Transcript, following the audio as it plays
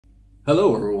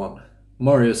Hello everyone,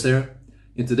 Marius here.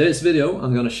 In today's video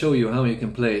I'm gonna show you how you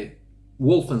can play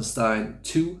Wolfenstein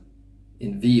 2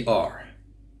 in VR.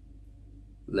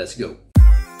 Let's go.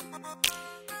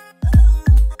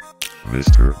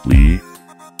 Mr. Lee.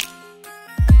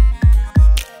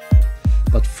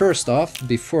 But first off,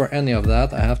 before any of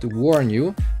that, I have to warn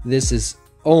you, this is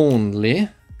only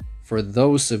for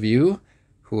those of you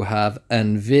who have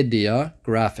NVIDIA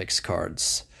graphics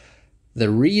cards. The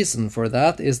reason for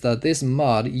that is that this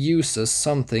mod uses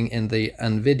something in the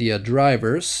NVIDIA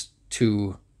drivers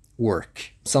to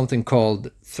work. Something called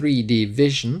 3D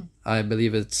Vision, I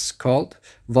believe it's called,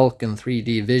 Vulkan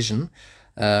 3D Vision,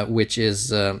 which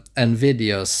is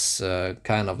NVIDIA's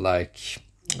kind of like,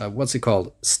 what's it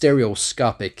called?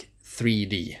 Stereoscopic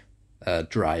 3D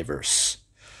drivers.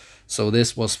 So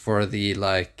this was for the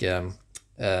like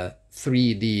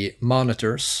 3D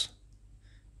monitors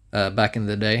back in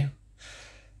the day.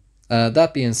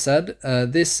 That being said,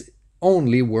 this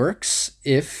only works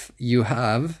if you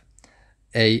have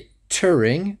a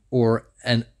Turing or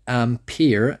an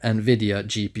Ampere NVIDIA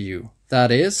GPU.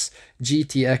 That is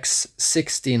GTX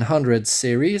 1600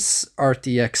 series,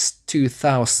 RTX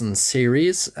 2000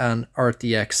 series, and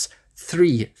RTX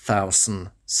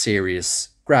 3000 series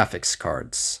graphics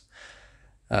cards.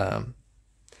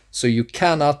 So you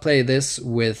cannot play this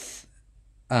with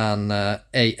an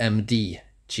AMD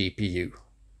GPU.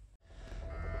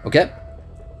 Okay,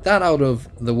 that out of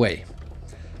the way.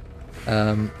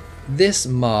 This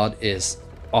mod is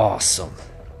awesome.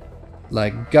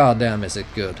 Like, goddamn is it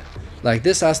good. Like,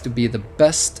 this has to be the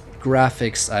best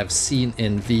graphics I've seen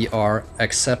in VR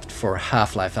except for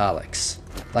Half-Life Alyx.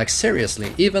 Like,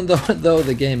 seriously, even though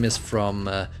the game is from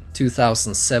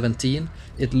 2017,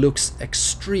 it looks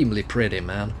extremely pretty,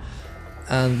 man.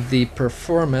 And the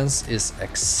performance is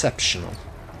exceptional.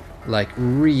 Like,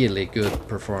 really good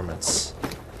performance.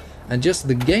 And just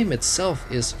the game itself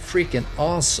is freaking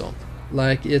awesome.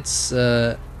 Like, it's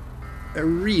a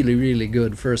really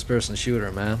good first-person shooter,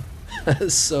 man.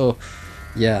 So,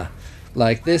 yeah.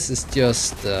 Like, this is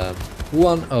just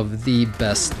one of the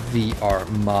best VR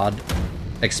mod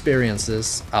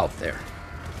experiences out there.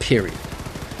 Period.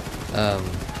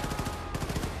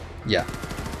 Yeah.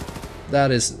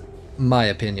 That is my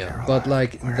opinion, but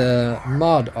like the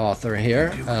mod author here,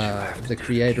 the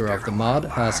creator of the mod,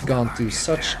 has gone to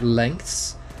such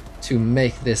lengths to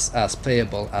make this as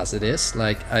playable as it is.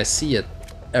 Like, I see it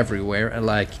everywhere, and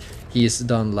like he's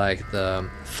done like the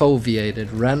foveated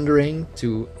rendering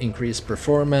to increase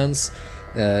performance,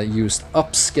 used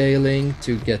upscaling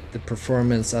to get the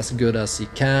performance as good as he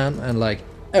can, and like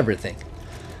everything.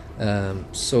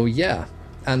 So yeah,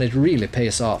 and it really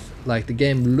pays off. Like, the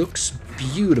game looks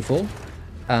beautiful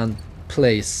and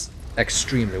plays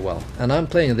extremely well. And I'm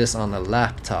playing this on a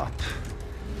laptop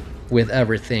with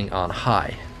everything on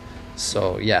high.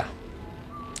 So yeah.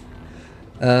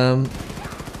 And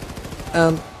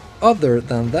other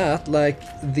than that, like,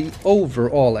 the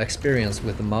overall experience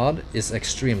with the mod is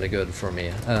extremely good for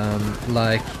me.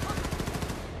 Like,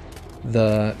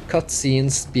 the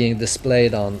cutscenes being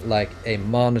displayed on like a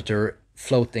monitor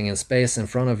floating in space in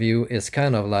front of you is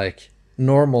kind of like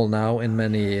normal now in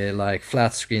many like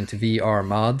flat screen to VR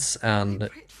mods, and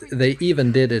they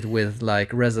even did it with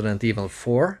like Resident Evil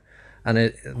 4,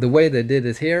 and the way they did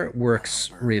it here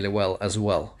works really well as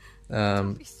well.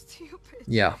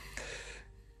 Yeah,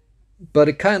 but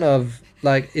it kind of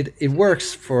like it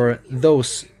works for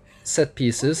those set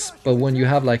pieces, but when you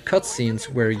have like cutscenes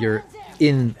where you're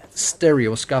in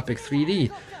stereoscopic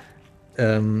 3D,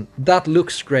 that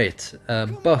looks great,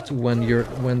 but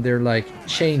when they're like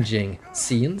changing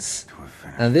scenes,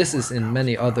 and this is in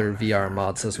many other VR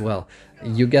mods as well,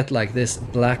 you get like this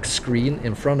black screen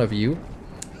in front of you,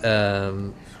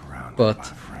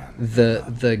 but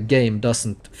the game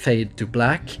doesn't fade to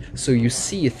black, so you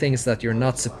see things that you're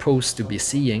not supposed to be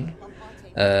seeing,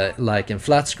 like in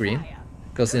flat screen,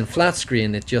 because in flat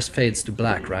screen it just fades to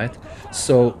black, right?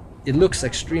 So it looks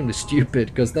extremely stupid,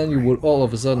 because then you will all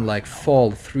of a sudden like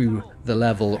fall through the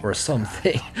level or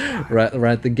something.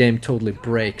 right? The game totally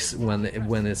breaks when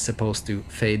it's supposed to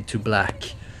fade to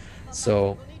black.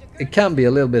 So it can be a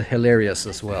little bit hilarious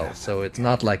as well. So it's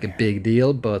not like a big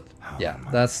deal, but yeah,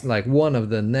 that's like one of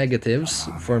the negatives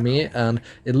for me. And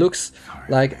it looks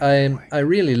like I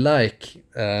really like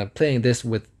playing this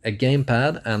with a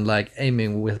gamepad and like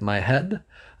aiming with my head.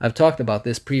 I've talked about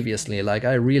this previously. Like,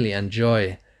 I really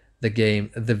enjoy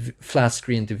the flat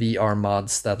screen to VR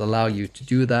mods that allow you to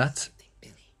do that.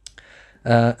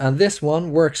 And this one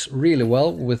works really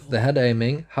well with the head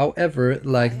aiming. However,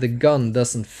 like, the gun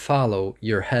doesn't follow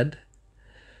your head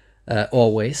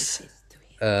always.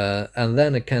 and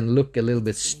then it can look a little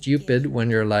bit stupid when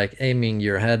you're like aiming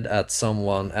your head at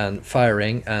someone and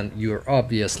firing, and you're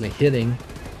obviously hitting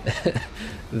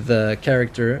the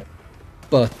character,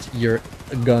 but your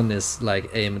gun is like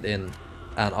aimed in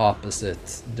an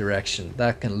opposite direction.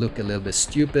 That can look a little bit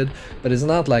stupid, but it's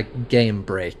not like game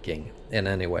breaking in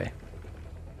any way.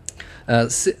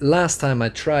 Last time I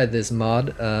tried this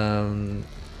mod,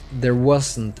 there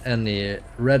wasn't any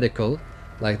reticle,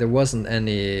 like there wasn't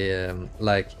any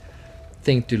like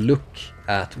thing to look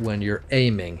at when you're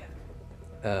aiming.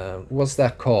 What's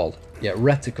that called? Yeah,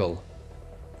 reticle.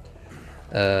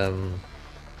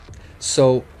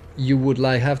 So you would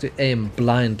like have to aim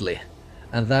blindly,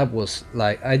 and that was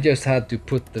like, I just had to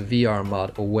put the VR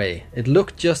mod away. It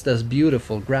looked just as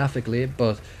beautiful graphically,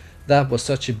 but that was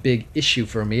such a big issue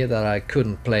for me that I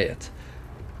couldn't play it.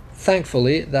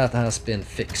 Thankfully that has been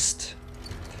fixed.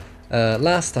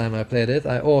 Last time I played it,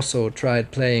 I also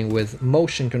tried playing with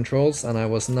motion controls, and I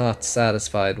was not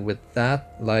satisfied with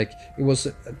that. Like, it was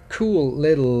a cool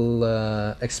little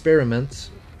experiment,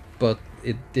 but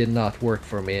it did not work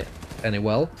for me any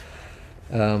well.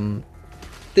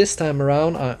 This time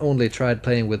around I only tried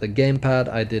playing with the gamepad.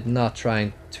 I did not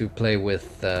try to play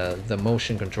with the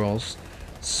motion controls.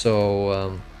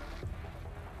 So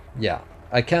yeah,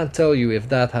 I can't tell you if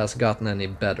that has gotten any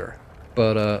better,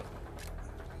 but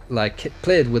like,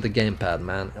 play it with the gamepad,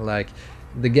 man. Like,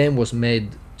 the game was made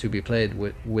to be played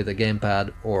with a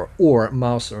gamepad or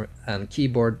mouse and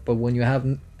keyboard, but when you have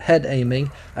head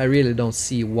aiming, I really don't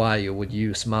see why you would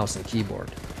use mouse and keyboard.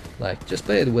 Like, just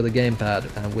play it with a gamepad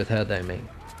and with head aiming.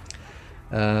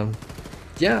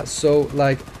 Yeah, so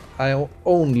like, I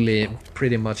only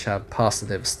pretty much have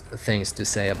positive things to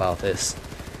say about this.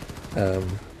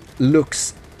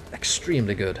 Looks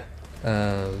extremely good,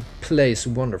 plays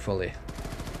wonderfully.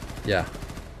 Yeah.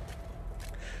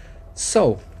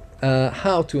 So,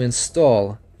 how to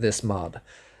install this mod?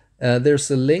 There's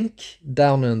a link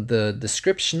down in the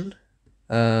description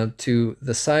to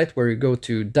the site where you go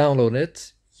to download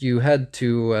it. You head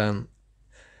to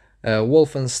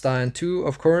Wolfenstein 2,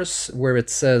 of course, where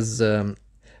it says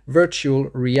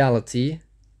Virtual Reality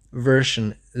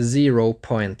version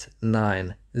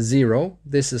 0.90.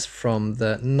 This is from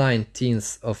the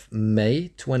 19th of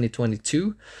May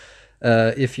 2022.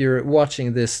 If you're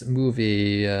watching this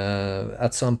movie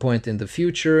at some point in the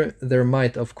future, there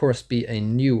might of course be a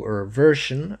newer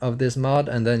version of this mod,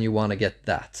 and then you want to get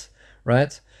that,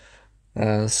 right?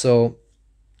 So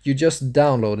you just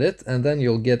download it, and then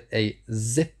you'll get a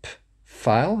zip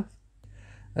file.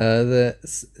 The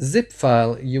zip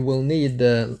file you will need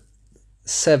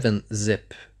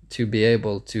 7-zip to be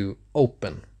able to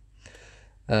open.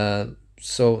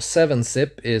 So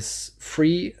 7-zip is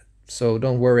free, so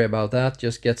don't worry about that.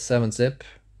 Just get 7-zip,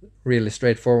 really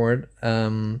straightforward.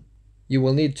 You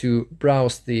will need to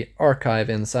browse the archive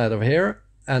inside of here,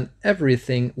 and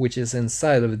everything which is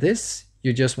inside of this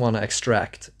you just want to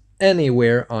extract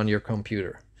anywhere on your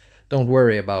computer. Don't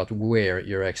worry about where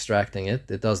you're extracting it,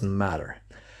 it doesn't matter.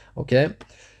 Okay,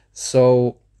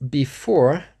 so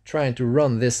before trying to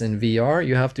run this in VR,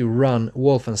 you have to run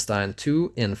Wolfenstein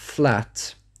 2 in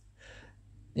flat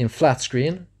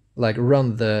screen, like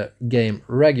run the game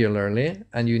regularly,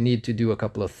 and you need to do a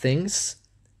couple of things.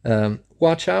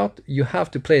 Watch out, you have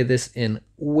to play this in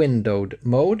windowed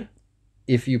mode.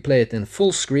 If you play it in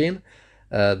full screen,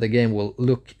 the game will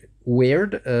look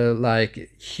weird,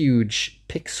 like huge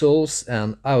pixels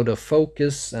and out of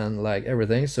focus and like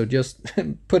everything. So just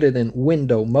put it in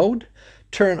window mode,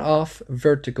 turn off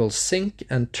vertical sync,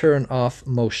 and turn off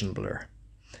motion blur.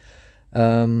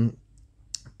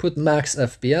 Put max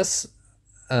FPS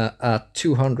at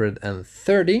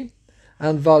 230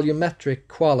 and volumetric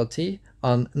quality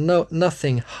on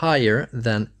nothing higher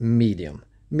than medium.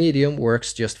 Medium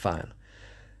works just fine.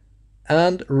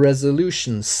 And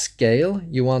resolution scale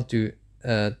you want to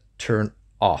turn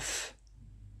off.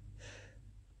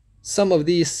 Some of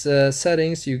these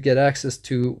settings you get access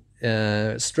to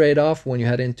straight off when you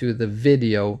head into the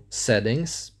video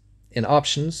settings in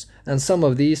options, and some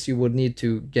of these you would need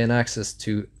to gain access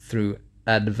to through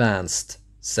advanced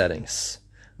settings.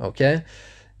 Okay,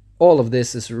 all of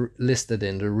this is listed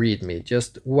in the readme.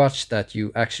 Just watch that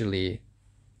you actually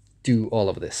do all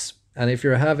of this, and if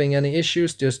you're having any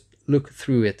issues, just look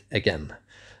through it again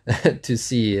to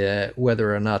see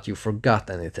whether or not you forgot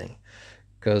anything,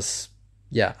 because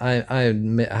yeah, I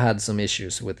had some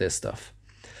issues with this stuff.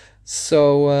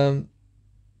 So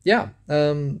yeah,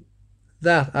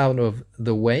 that out of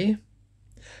the way.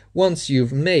 Once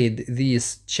you've made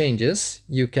these changes,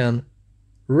 you can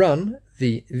run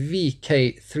the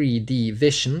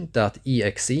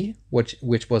vk3dvision.exe,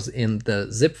 which was in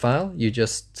the zip file you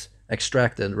just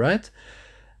extracted, right?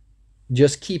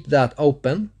 Just keep that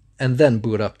open and then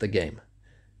boot up the game.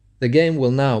 The game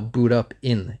will now boot up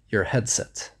in your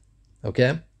headset.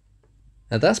 Okay?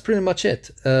 And that's pretty much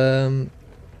it.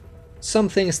 Some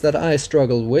things that I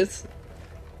struggled with.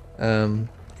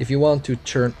 If you want to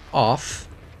turn off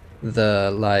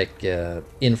the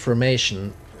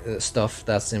information stuff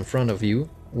that's in front of you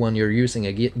when you're using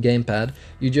a gamepad,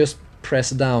 you just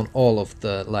press down all of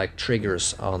the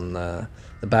triggers on the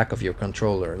back of your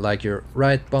controller, like your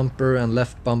right bumper and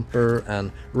left bumper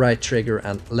and right trigger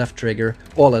and left trigger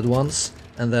all at once,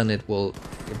 and then it will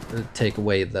take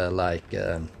away the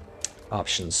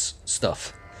options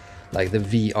stuff, like the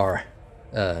VR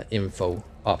info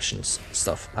options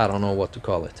stuff. I don't know what to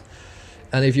call it.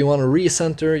 And if you want to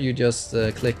recenter, you just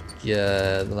click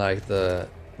the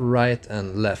right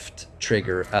and left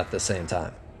trigger at the same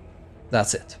time.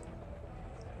 That's it.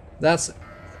 That's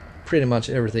pretty much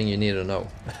everything you need to know.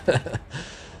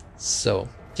 So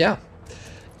yeah,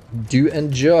 do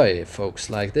enjoy, folks.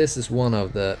 Like, this is one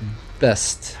of the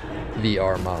best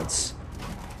VR mods.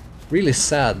 Really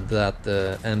sad that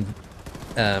the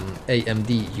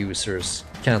AMD users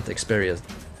can't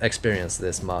experience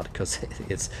this mod, because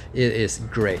it is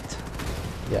great.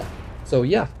 Yeah. So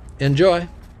yeah, enjoy.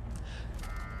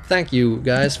 Thank you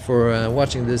guys for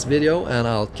watching this video, and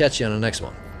I'll catch you on the next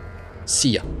one.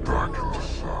 See ya.